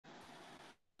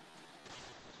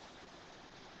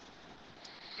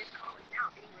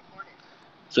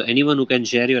So anyone who can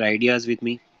share your ideas with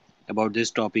me about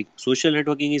this topic. Social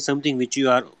networking is something which you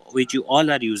all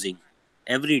are using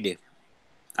every day,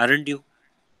 aren't you?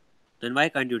 Then why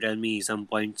can't you tell me some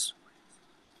points?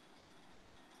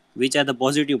 Which are the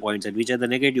positive points and which are the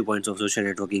negative points of social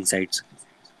networking sites?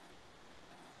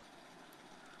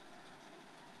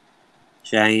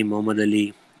 Shaheen, Mohammad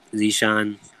Ali,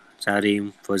 Zishan,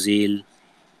 Sarim, Fazil,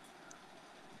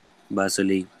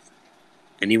 Basali.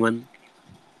 Anyone?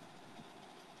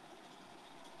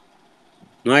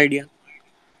 No idea.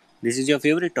 This is your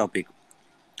favorite topic.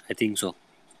 I think so.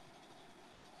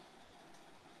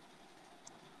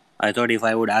 I thought if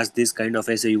I would ask this kind of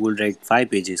essay, you would write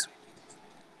 5 pages.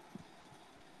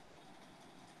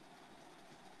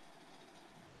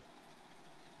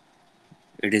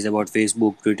 It is about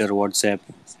Facebook, Twitter, WhatsApp.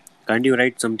 Can't you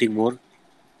write something more?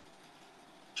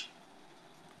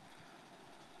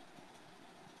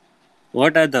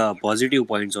 What are the positive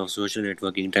points of social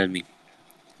networking? Tell me.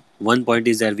 One point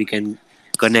is that we can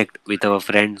connect with our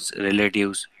friends,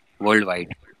 relatives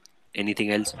worldwide.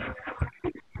 Anything else?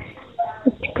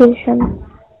 Education.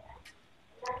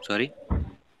 Sorry?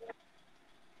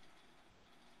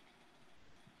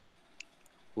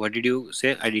 What did you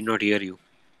say? I did not hear you.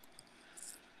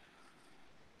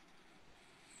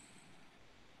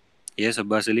 Yes,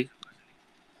 Abbas Ali?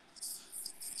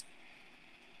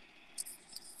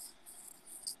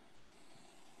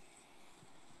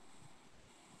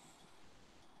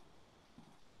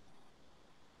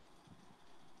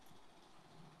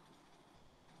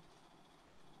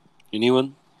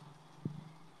 Anyone?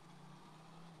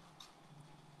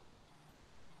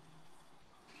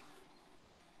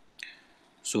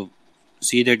 So,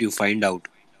 see that you find out.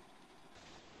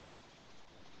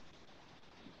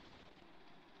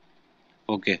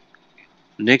 Okay.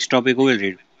 Next topic, who will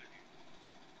read?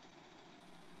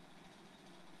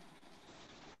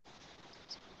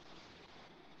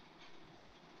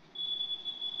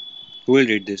 Who will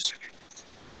read this?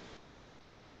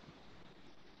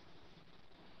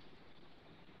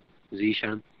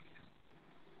 Zishan.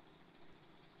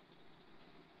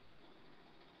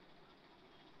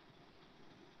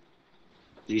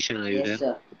 Zishan, are you Yes, there?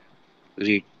 sir.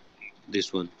 Read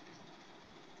this one.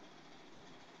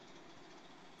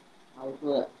 How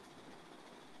to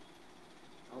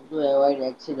avoid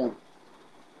accident.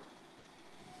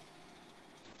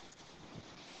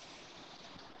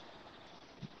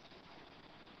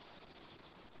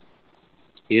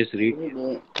 Yes, read. Every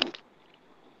day,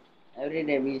 every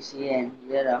day we see and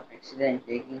hear of accidents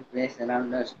taking place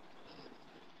around us.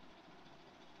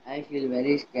 I feel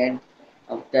very scared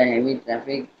of the heavy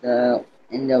traffic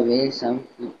in the way some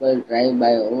people drive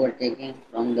by overtaking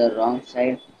from the wrong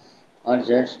side or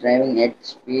just driving at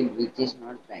speed which is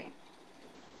not right.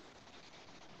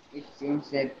 It seems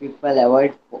that people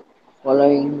avoid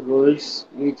following rules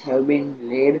which have been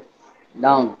laid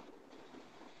down.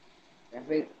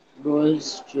 Traffic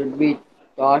rules should be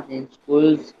taught in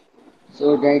schools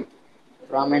so that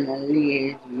from an early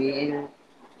age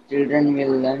children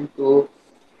will learn to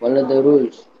follow the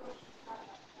rules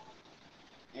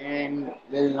and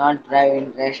will not drive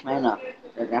in rash manner.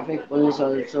 The traffic police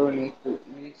also needs to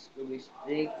be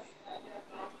strict.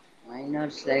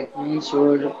 Minors like me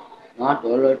should not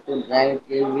allowed to drive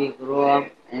till we grow up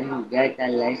and get a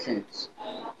license.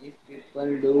 If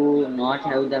people do not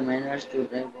have the manners to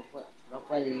drive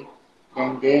properly,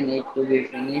 then they need to be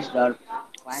finished or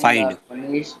fined or Find.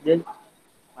 punished,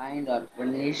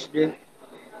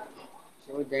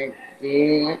 so that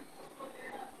they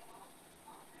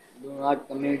do not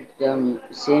commit the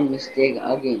same mistake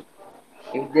again.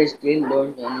 If they still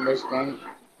don't understand,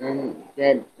 then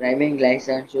their driving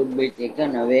license should be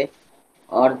taken away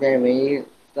or their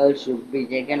vehicle should be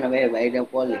taken away by the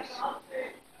police.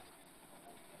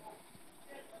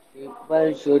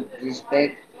 People should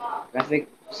respect traffic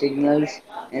signals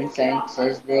and signs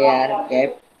as they are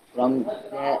kept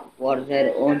for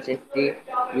their own safety.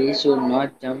 We should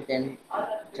not jump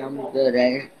the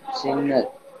red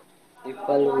signal.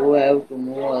 People who have to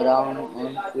move around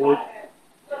on foot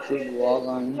should walk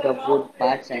on the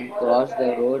footpaths and cross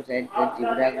the roads at the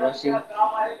zebra crossing.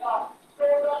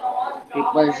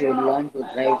 People should learn to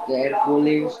drive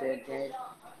carefully so that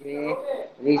they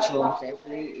reach home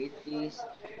safely. It is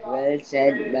well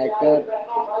said, better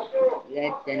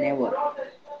late than ever.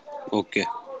 Okay.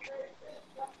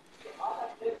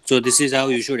 So this is how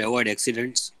you should avoid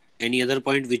accidents. Any other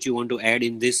point which you want to add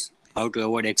in this? How to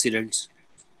avoid accidents?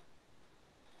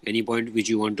 Any point which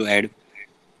you want to add?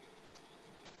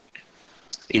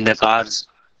 In the cars,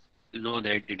 you know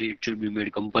that it should be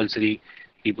made compulsory.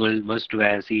 People must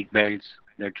wear seat belts.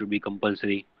 That should be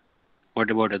compulsory. What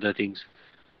about other things?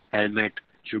 Helmet.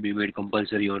 should be made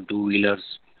compulsory on two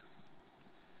wheelers.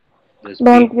 The speed,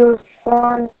 Don't use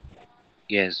phone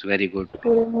yes, very good.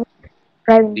 during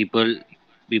driving. People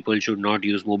people should not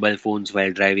use mobile phones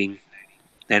while driving.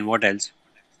 Then what else?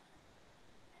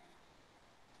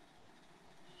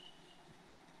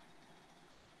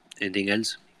 Anything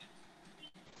else?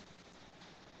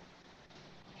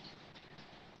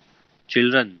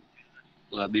 Children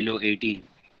who are below 18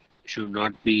 should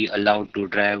not be allowed to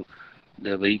drive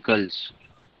the vehicles,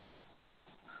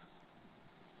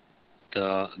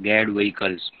 the geared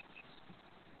vehicles.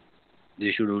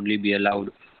 They should only be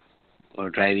allowed for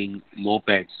driving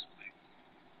mopeds,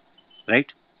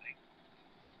 right?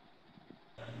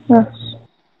 Yes.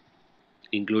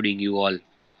 Including you all.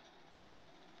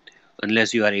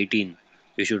 Unless you are 18,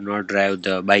 you should not drive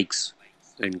the bikes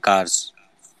and cars.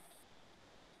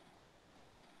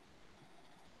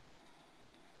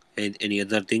 And any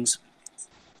other things?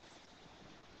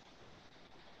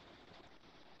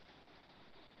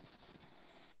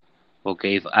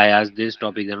 Okay, if I ask this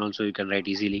topic, then also you can write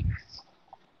easily.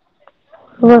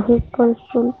 Vehicle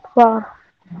should far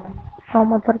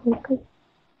from other vehicles.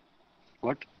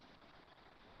 What?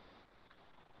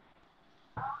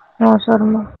 No, sir,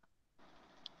 no.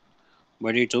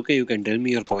 But it's okay, you can tell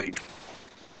me your point.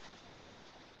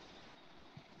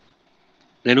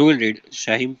 Then we will read.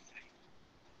 Shahim,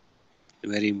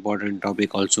 very important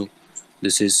topic also.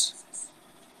 This is.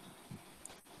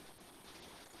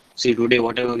 See, today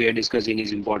whatever we are discussing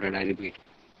is important, I repeat.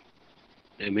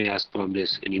 I may ask from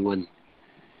this anyone.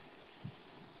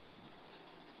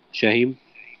 Shahim,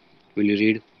 will you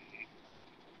read?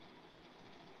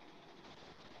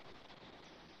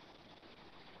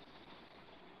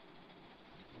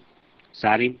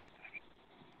 Sarim,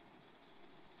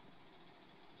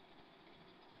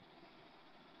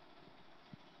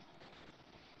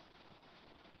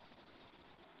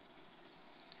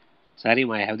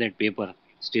 Sarim, I have that paper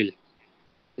still.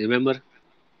 Remember?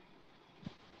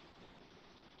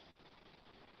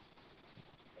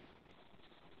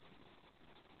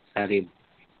 Sarim,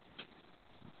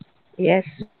 Yes,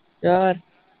 sir.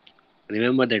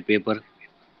 remember that paper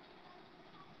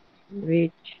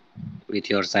Which? with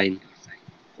your sign.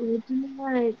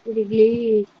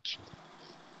 Really?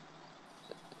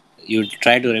 You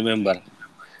try to remember.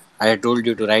 I told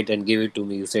you to write and give it to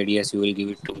me. You said yes, you will give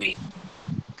it to me,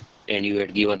 and you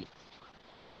had given.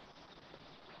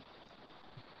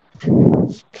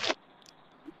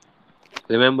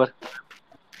 Remember?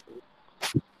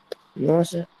 No,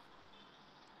 sir.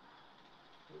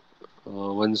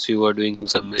 Once you were doing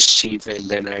some mischief, and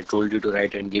then I told you to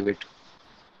write and give it.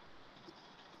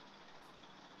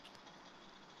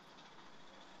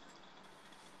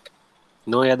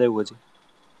 No, याद है मुझे.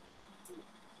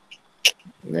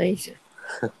 Nice.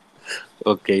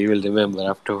 Okay, you will remember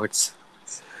afterwards.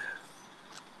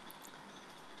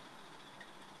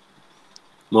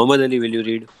 Muhammad Ali, will you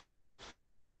read?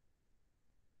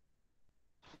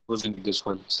 Who's in this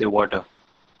one? Say water.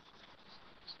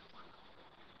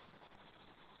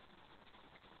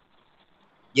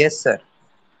 Yes, sir.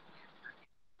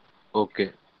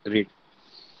 Okay, read.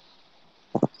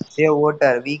 Save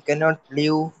water. We cannot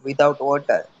live without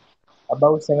water.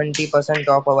 About 70%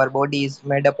 of our body is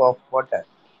made up of water.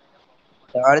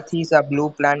 The earth is a blue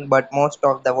planet, but most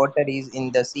of the water is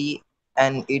in the sea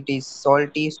and it is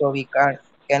salty, so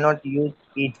cannot use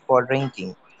it for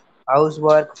drinking.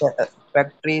 Housework,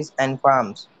 factories, and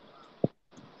farms.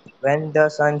 When the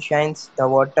sun shines, the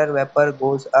water vapor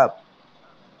goes up,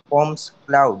 forms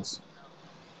clouds,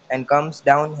 and comes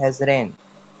down as rain.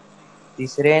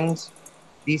 This rains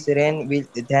This rain will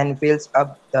then fills up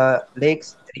the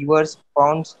lakes, rivers,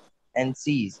 ponds, and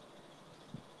seas.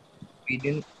 We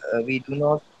do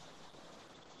not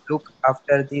look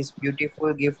after this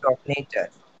beautiful gift of nature.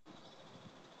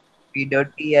 We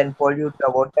dirty and pollute the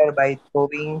water by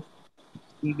throwing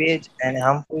sewage and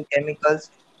harmful chemicals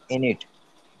in it.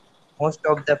 Most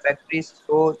of the factories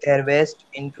throw their waste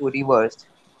into rivers.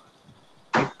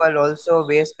 People also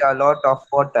waste a lot of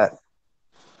water.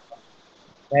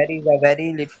 There is a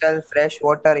very little fresh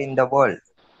water in the world.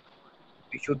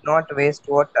 We should not waste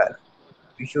water.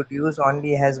 We should use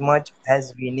only as much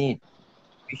as we need.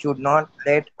 We should not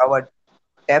let our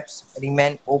taps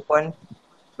remain open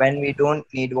when we don't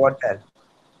need water.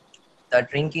 The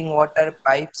drinking water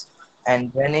pipes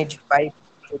and drainage pipes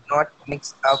should not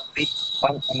mix up with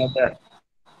one another.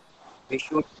 We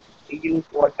should reuse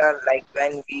water like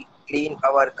when we clean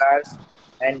our cars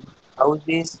and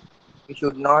houses. We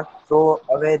should not throw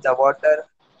away the water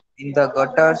in the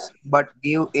gutters but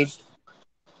give it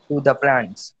to the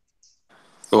plants.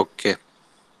 Okay.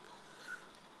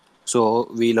 So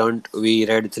we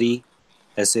read three.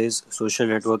 Essays, social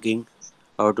networking,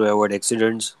 how to avoid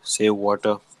accidents, save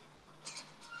water.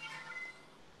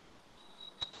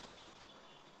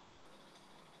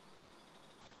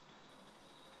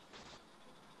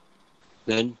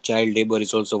 Then child labor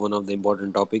is also one of the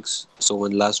important topics. So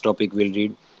one last topic we'll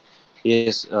read.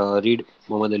 Yes, read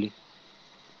Muhammad Ali.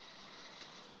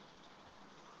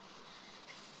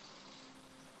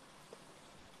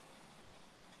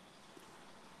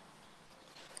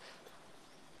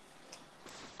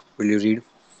 Will you read?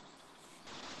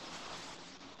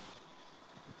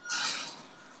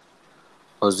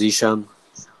 Or Zishan,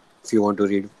 if you want to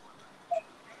read.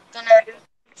 Can I read?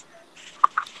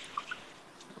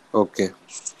 Okay.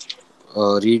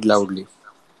 Read loudly.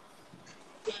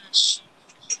 Yes.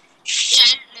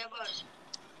 Child labor.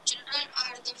 Children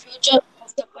are the future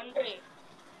of the country.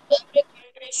 Every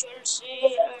country should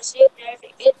see that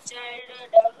its child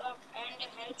develop and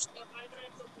helps the country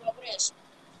to progress.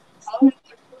 However,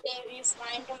 today we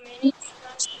find many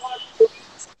children not going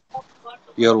to school but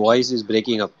Your working, voice is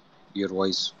breaking up. Your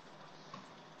voice,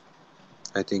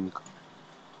 I think.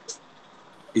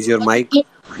 Is your mic working,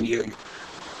 near?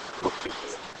 Okay.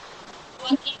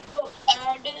 working to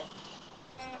add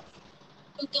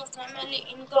to the family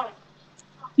income.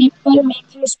 People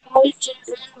making small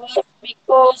children work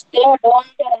because they don't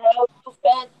have to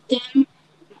pay them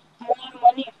more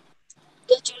money.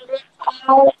 The children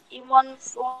are even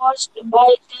forced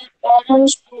by their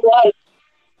parents to work.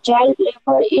 Child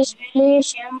labor is very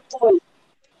shameful.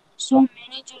 So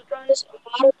many children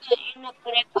work in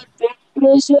cracker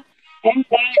factories and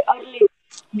die early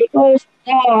because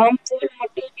the harmful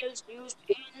materials used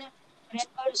in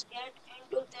crackers get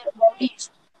into their bodies.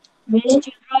 Many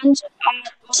children are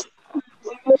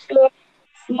brought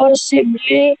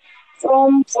forcibly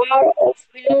from far off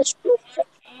villages to work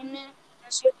in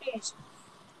cities.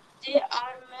 They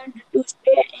are made to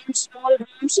stay in small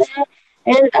rooms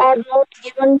and are not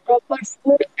given proper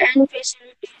food and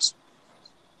facilities.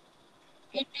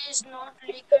 It is not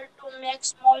legal to make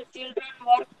small children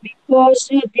work because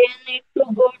they need to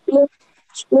go to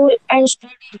school and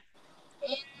study.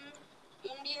 In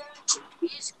India,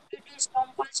 it is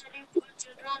compulsory for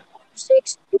children of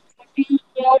 6 to 14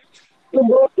 years to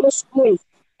go to school.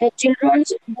 The children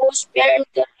who spend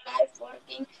their life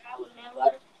working have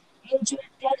never enjoyed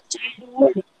their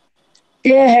childhood.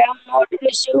 They have not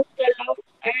received the love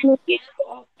and care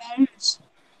of parents.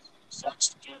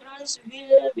 Such children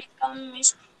will become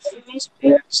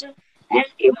misfits and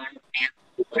even take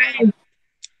to crime.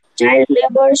 Child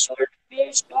labor should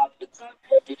be stopped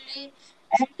completely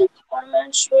and the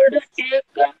government should take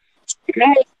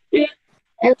strict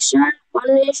action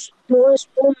punish those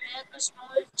who make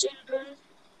small children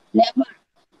labor.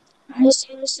 I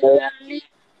sincerely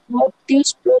hope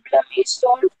this problem is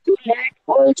solved to let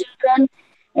all children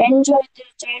enjoy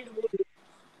their childhood.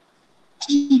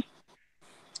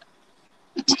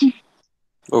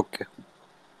 Okay.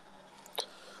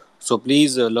 So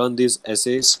please learn these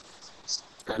essays.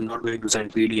 I'm not going to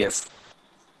send PDF.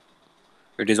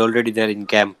 It is already there in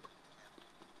camp.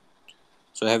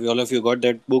 So have all of you got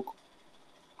that book?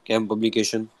 Camp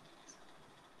publication.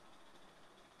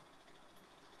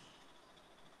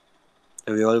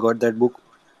 Have you all got that book?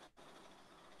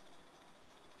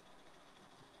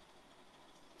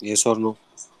 Yes or no?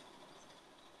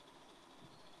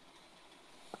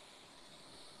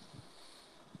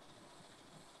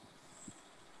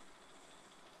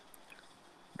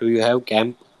 Do you have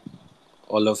camp?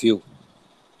 All of you.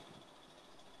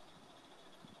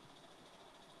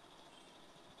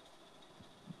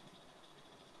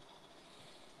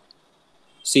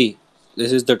 See,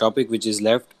 this is the topic which is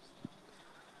left.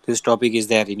 This topic is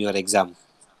there in your exam.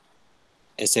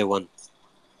 Essay 1.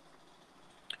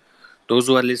 Those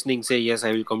who are listening say yes,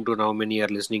 I will come to know how many are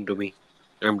listening to me.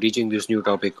 I'm teaching this new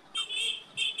topic.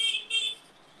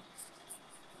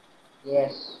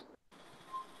 Yes.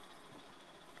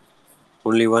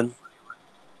 Only one.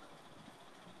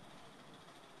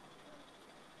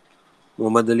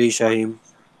 Muhammad Ali Shahim.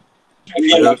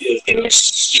 Others?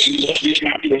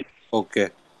 Okay.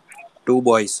 Two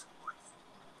boys.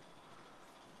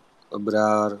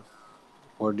 Abrar.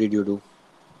 What did you do?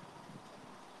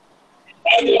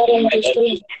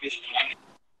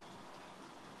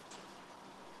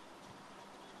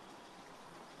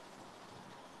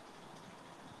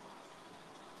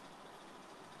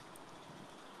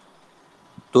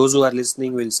 Those who are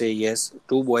listening will say yes.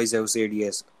 Two boys have said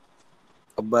yes.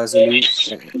 Abbas Ali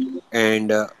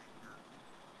and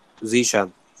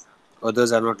Zishan.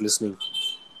 Others are not listening.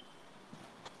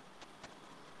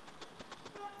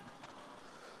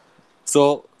 So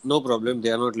no problem, they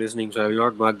are not listening, so I will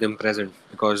not mark them present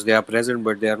because they are present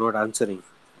but they are not answering,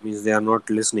 means they are not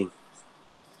listening.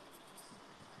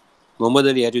 Muhammad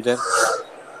Ali, are you there?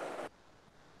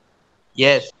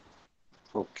 Yes.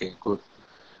 Okay, good.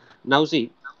 Now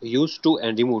see, use to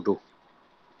and remove to.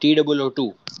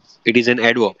 TOO2, it is an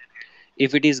adverb.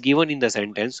 If it is given in the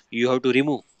sentence, you have to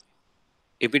remove.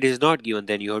 If it is not given,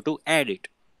 then you have to add it.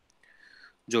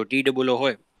 જો TOO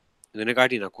હોય તેને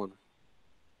કાઢી નાખવાનું,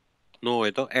 no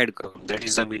હોય તો add કરવાનું. That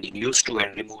is the meaning. Use to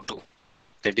and remove to.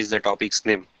 That is the topic's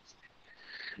name.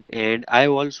 And I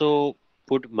also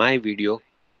put my video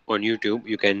on YouTube.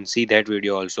 You can see that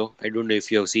video also. I don't know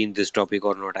if you have seen this topic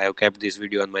or not. I have kept this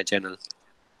video on my channel.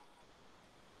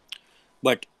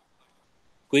 But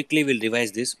quickly we'll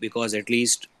revise this because at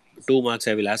least 2 marks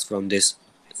I will ask from this.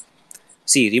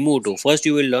 See, remove to. First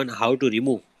you will learn how to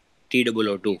remove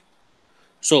TOO2.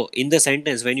 So in the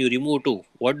sentence, when you remove to,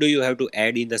 what do you have to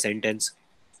add in the sentence?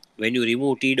 When you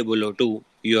remove TOO2,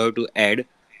 you have to add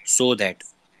so that.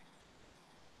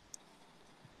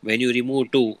 When you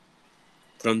remove to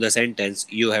from the sentence,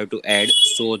 you have to add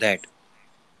so that.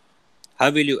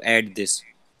 How will you add this?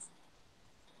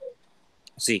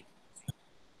 See,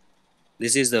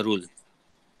 this is the rule.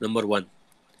 Number one,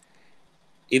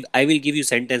 if I will give you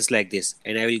sentence like this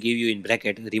and I will give you in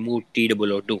bracket remove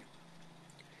TOO2.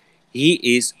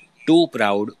 He is too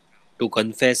proud to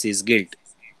confess his guilt.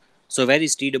 So where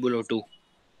is TOO2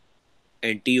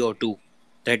 and TO2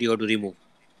 that you have to remove?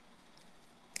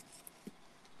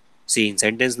 See, in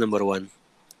sentence number one,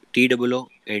 TOO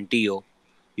and TO,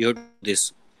 you have to remove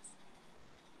this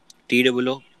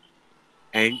TOO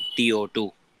and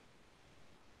TO2.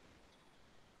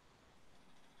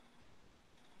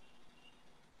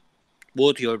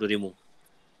 Both you have to remove.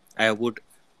 I have put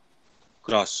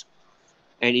cross.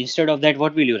 And instead of that,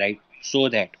 what will you write? So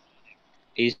that.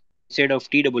 Instead of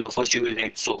TOO, first you will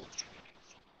write so.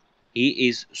 He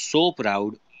is so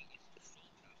proud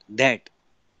that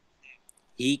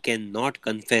he cannot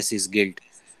confess his guilt.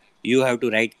 You have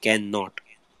to write cannot.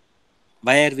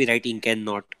 Why are we writing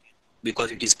cannot?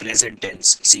 Because it is present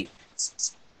tense. See,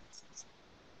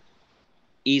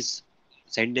 is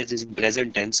sentence is in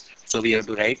present tense, so we have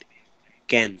to write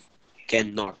can,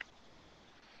 cannot.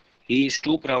 He is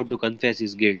too proud to confess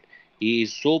his guilt. He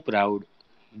is so proud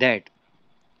that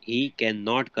he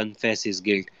cannot confess his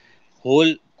guilt.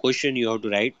 Whole question you have to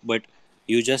write, but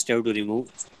you just have to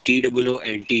remove TOO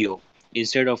and TO.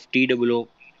 Instead of TOO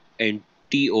and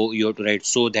TO, you have to write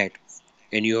so that,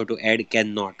 and you have to add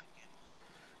cannot.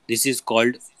 This is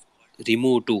called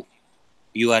remove to.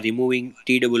 You are removing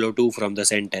TOO2 from the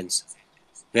sentence.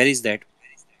 Where is that?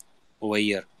 Over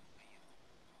here.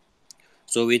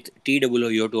 So with TOO,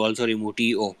 you have to also remove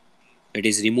TO. That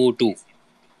is remove to.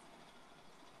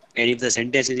 And if the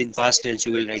sentence is in past tense,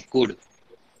 you will write could.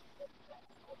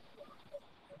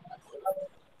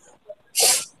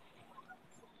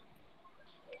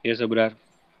 Yes, Abrar.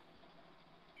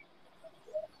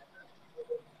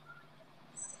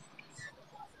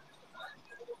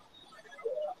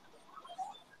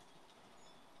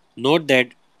 Note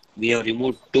that we have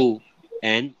removed to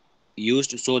and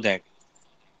used so that.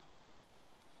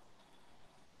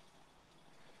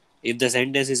 If the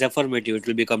sentence is affirmative, it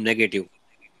will become negative.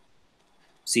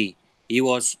 See, he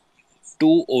was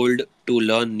too old to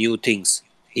learn new things.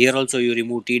 Here also you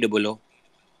remove TOO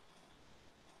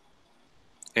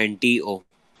and TO.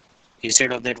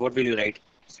 Instead of that, what will you write?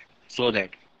 So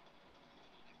that.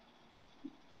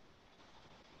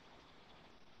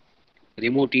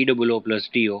 Remove TOO plus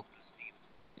TO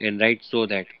and write so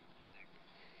that.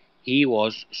 He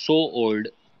was so old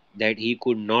that he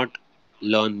could not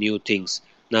learn new things.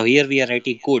 Now here we are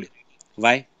writing could.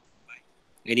 Why?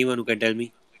 Anyone who can tell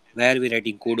me? Why are we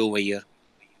writing could over here?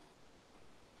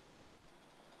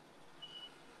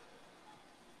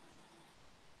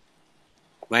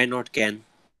 Why not can?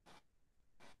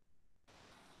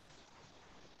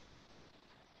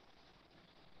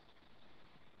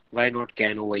 Why not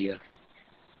can over here?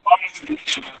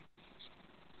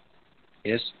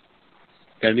 Yes?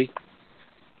 Tell me.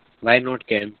 Why not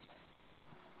can?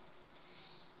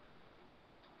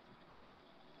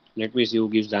 Let me see who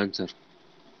gives the answer.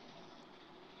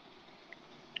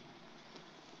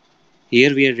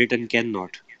 Here we have written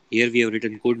cannot. Here we have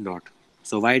written could not.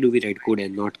 So why do we write could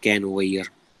and not can over here?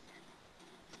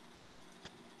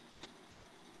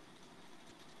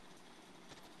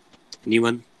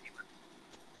 Anyone?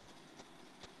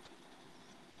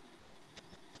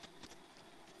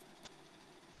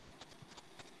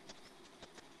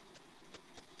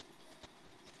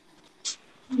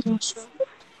 Yes, sir.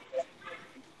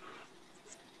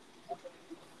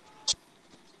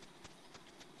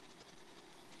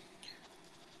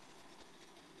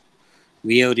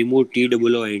 We have removed T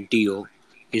double O and TO.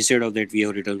 Instead of that, we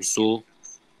have written so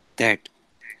that.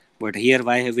 But here,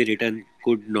 why have we written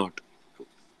could not?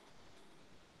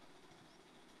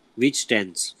 Which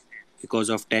tense? Because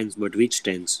of tense, but which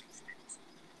tense?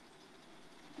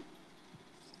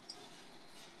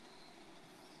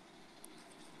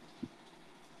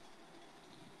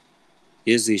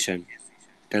 Yes, Zishan.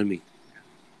 Tell me.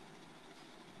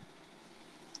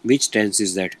 Which tense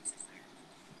is that?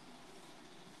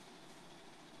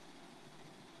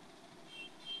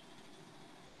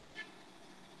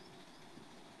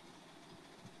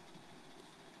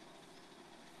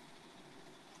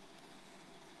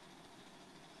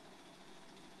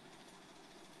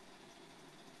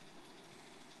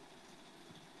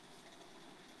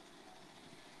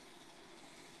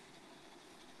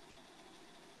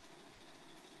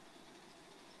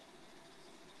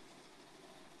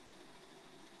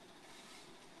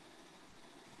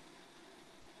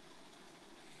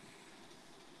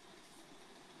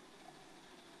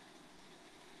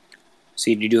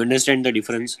 See, did you understand the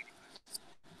difference?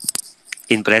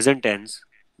 In present tense,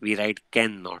 we write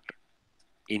cannot.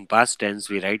 In past tense,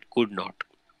 we write could not.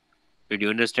 Did you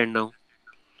understand now?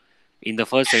 In the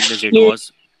first sentence, it Yes,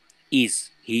 was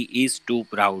is. He is too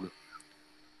proud.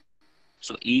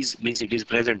 So is means it is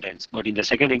present tense. But in the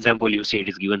second example, you say it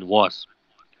is given was.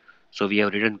 So we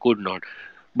have written could not.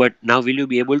 But now will you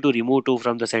be able to remove to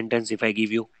from the sentence if I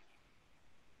give you?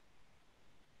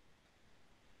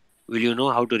 Will you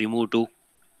know how to remove to?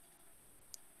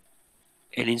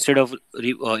 And instead of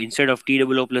T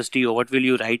double O plus T O, what will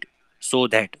you write? So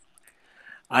that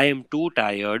I am too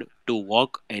tired to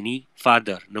walk any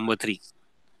farther. Number three.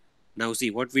 Now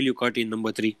see what will you cut in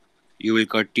number three? You will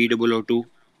cut T double O two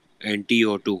and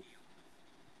TO two.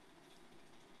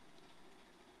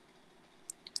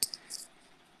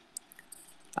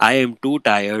 I am too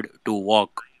tired to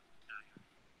walk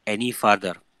any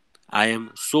farther. I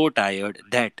am so tired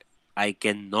that I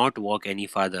cannot walk any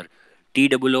farther. T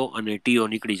double O and TO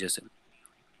નીકળી જશે.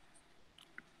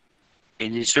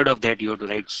 And instead of that, you have to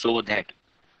write so that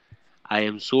I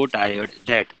am so tired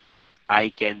that I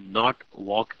cannot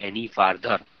walk any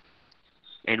farther.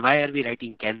 And why are we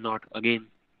writing cannot again?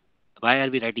 Why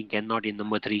are we writing cannot in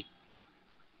number three?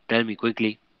 Tell me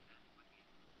quickly.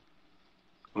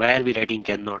 Why are we writing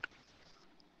cannot?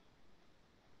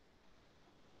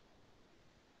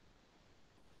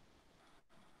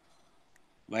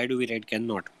 Why do we write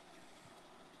cannot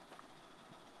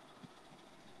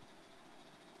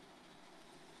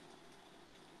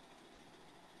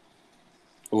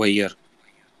over here?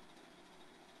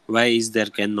 Why is there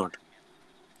cannot?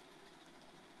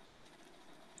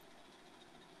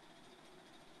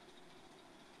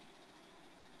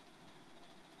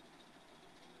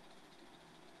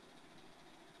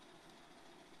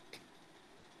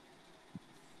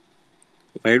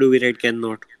 Why do we write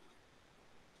cannot?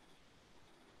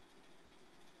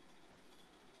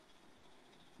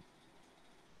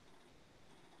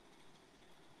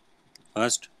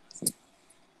 First,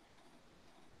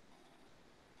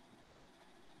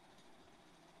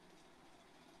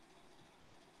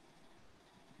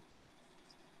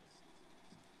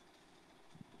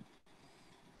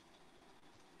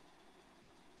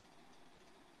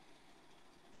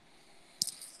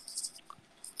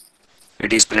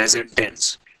 it is present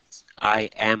tense. I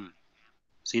am.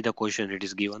 See the question it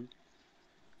is given.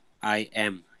 I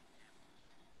am.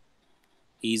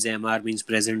 Is MR means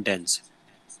present tense.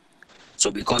 So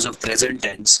because of present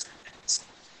tense,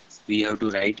 we have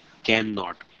to write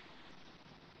cannot.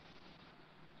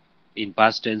 In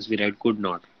past tense, we write could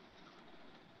not.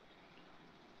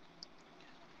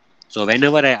 So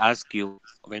whenever I ask you,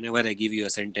 whenever I give you a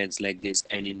sentence like this,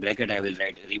 and in bracket I will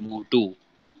write remove two,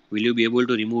 will you be able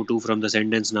to remove two from the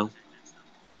sentence now?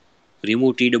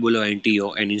 Remove T double O and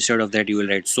TO, and instead of that you will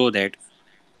write so that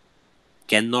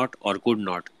cannot or could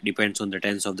not depends on the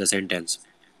tense of the sentence.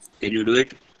 Can you do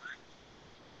it?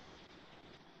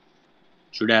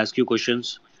 Should I ask you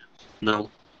questions now?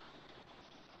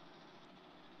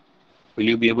 Will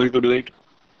you be able to do it?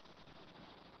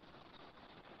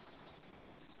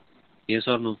 Yes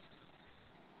or no?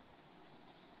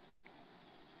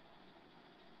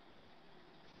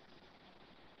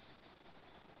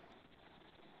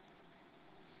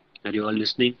 Are you all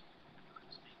listening?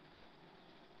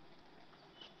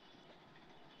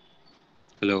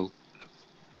 Hello.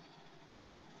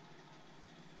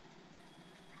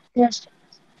 yes,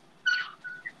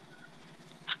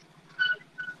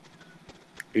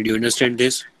 Did you understand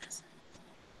this?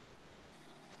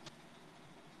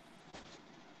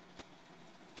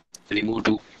 Remove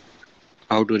two.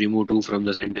 How to remove two from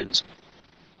the sentence?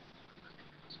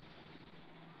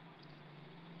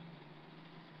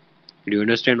 Do you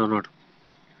understand or not?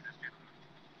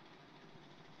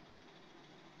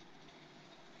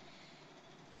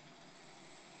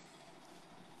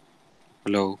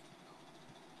 Hello.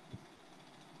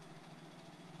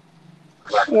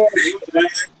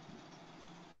 Yes.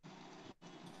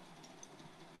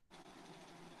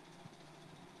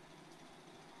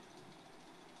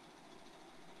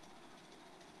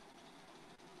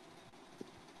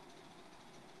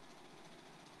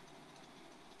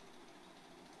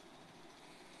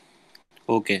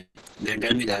 Okay. Then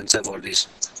tell me the answer for this.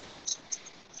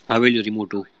 How will you remove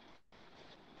two?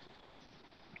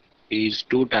 He is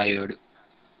too tired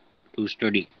to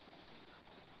study.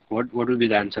 What will be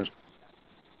the answer?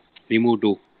 Remove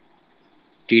two.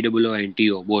 TOO and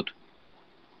TO both.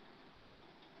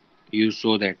 You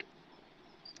saw that.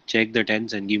 Check the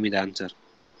tense and give me the answer.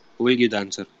 Who will give the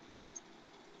answer?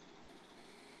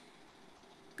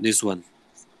 This one.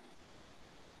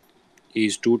 He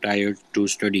is too tired to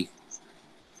study.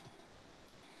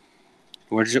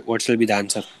 What shall be the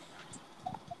answer?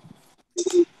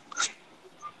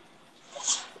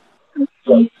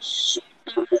 Yes.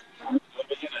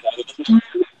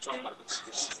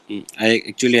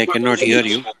 I cannot hear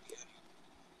you.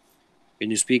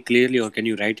 Can you speak clearly or can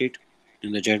you write it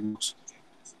in the chat box?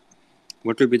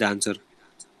 What will be the answer?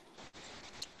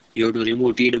 You have to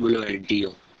remove TOO and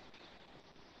TO.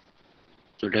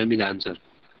 So tell me the answer.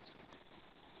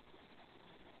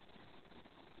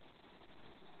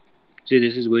 See,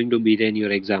 this is going to be then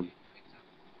your exam.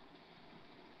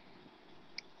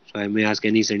 So I may ask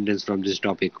any sentence from this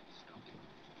topic.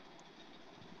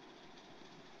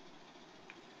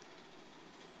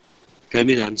 Tell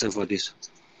me the answer for this.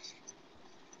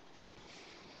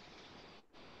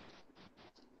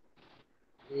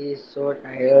 He is so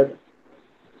tired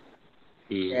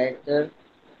Hmm, that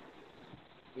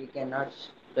he cannot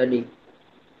study.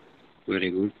 very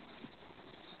good.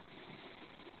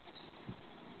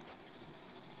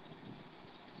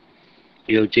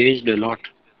 You have changed a lot,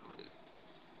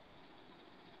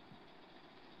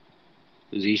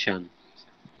 Zishan.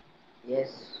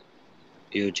 Yes,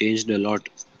 You have changed a lot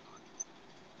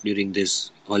during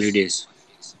this holidays.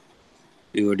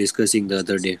 We were discussing the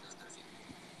other day.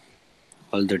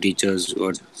 All the teachers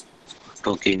were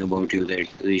talking about you that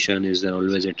Zishan is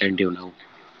always attentive now.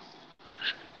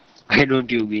 Why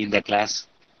don't you be in the class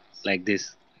like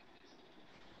this?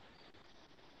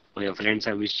 Or your friends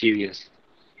are mischievous.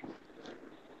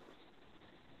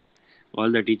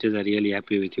 All the teachers are really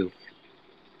happy with you.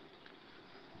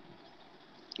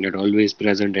 You're always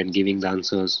present and giving the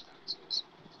answers.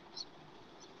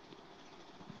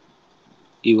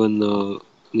 Even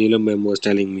Neelam ma'am was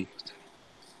telling me.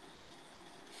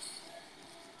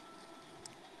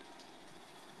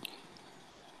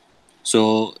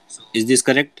 So, is this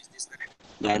correct?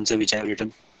 The answer which I have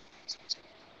written.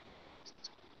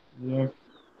 yes,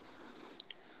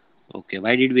 Okay,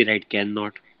 why did we write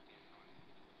cannot?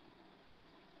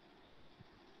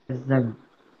 present,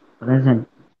 present.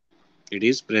 It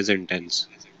is present tense.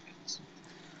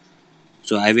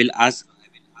 So, I will ask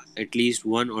at least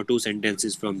one or two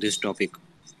sentences from this topic.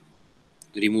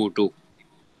 Remove two.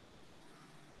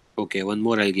 Okay, one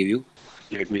more I'll give you.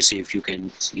 Let me see if you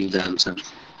can give the answer.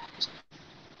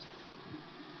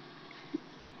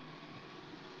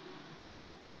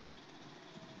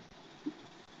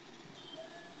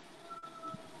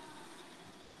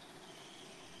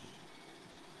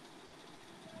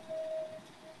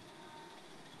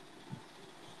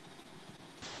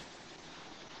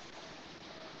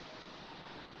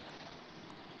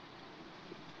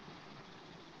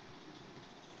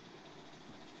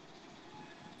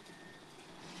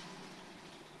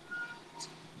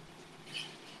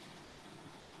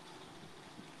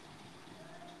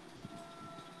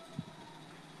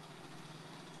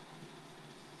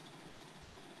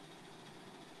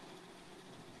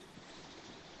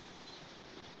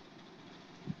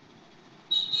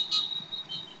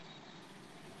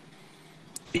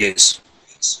 Yes.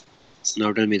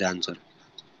 Now tell me the answer.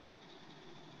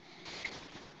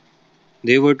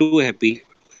 They were too happy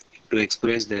to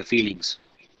express their feelings.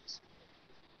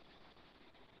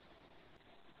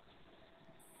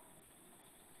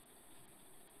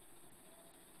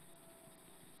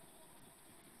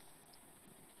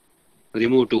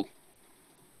 Remove two.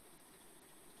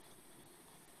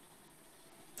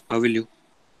 How will you?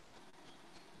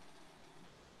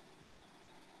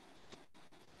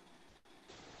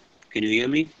 Can you hear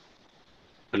me?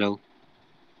 Hello?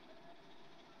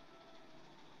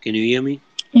 Can you hear me?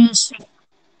 Yes.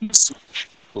 Yes.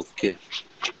 Okay.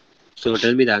 So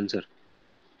tell me the answer.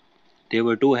 They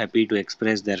were too happy to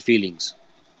express their feelings.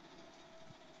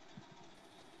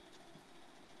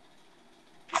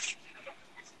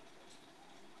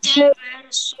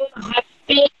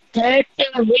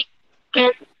 weak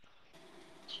can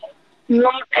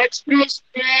not express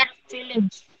their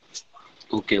feelings.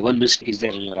 Okay, one mistake is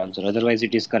there in your answer. Otherwise,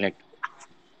 it is correct.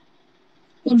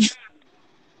 Could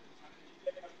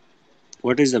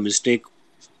What is the mistake?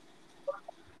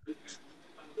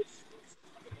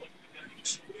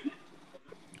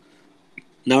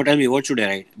 Now tell me, what should I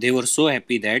write? They were so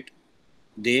happy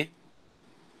they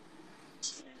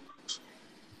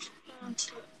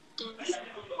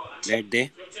that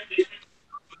they.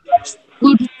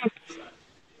 could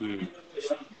Hmm.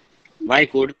 Why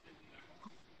could?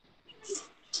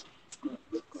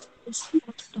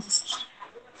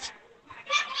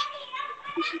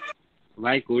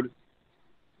 Why could?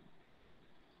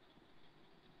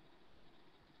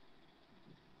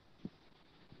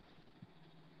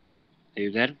 Are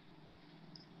you there?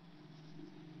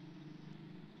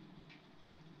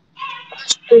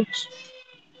 not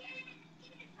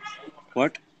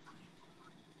What?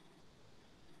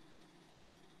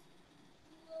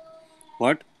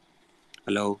 What?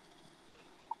 Hello.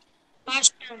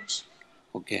 past tense.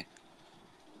 Okay.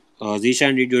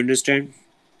 Zishan, did you understand?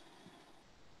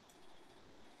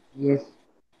 Yes,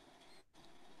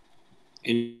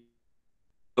 Any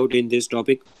doubt in this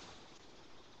topic?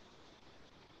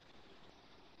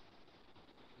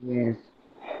 yes,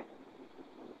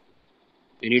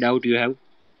 Any doubt you have?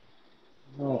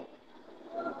 no,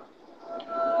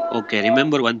 Okay.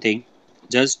 Remember one thing.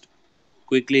 Just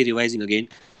quickly revising again.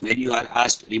 When you are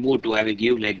asked remove to, I will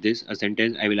give like this a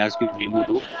sentence. I will ask you to remove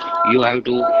to. You have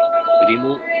to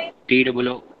remove T double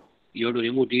O. You have to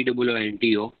remove T double O and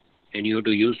T O, and you have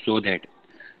to use so that.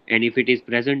 And if it is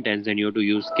present tense, then you have to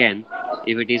use can.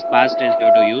 If it is past tense, you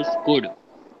have to use could,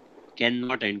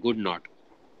 cannot, and could not.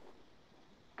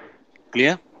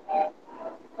 Clear?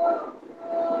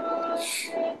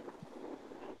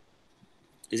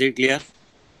 Is it clear?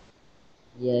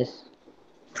 yes,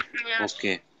 Yes.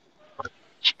 Okay.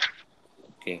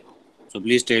 Okay. So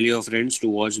please tell your friends to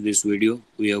watch this video.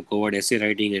 We have covered essay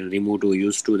writing and remove to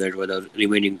use to, that were the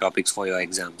remaining topics for your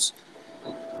exams.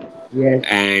 yes.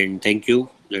 And thank you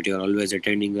that you are always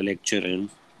attending the lecture, and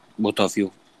both of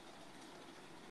you.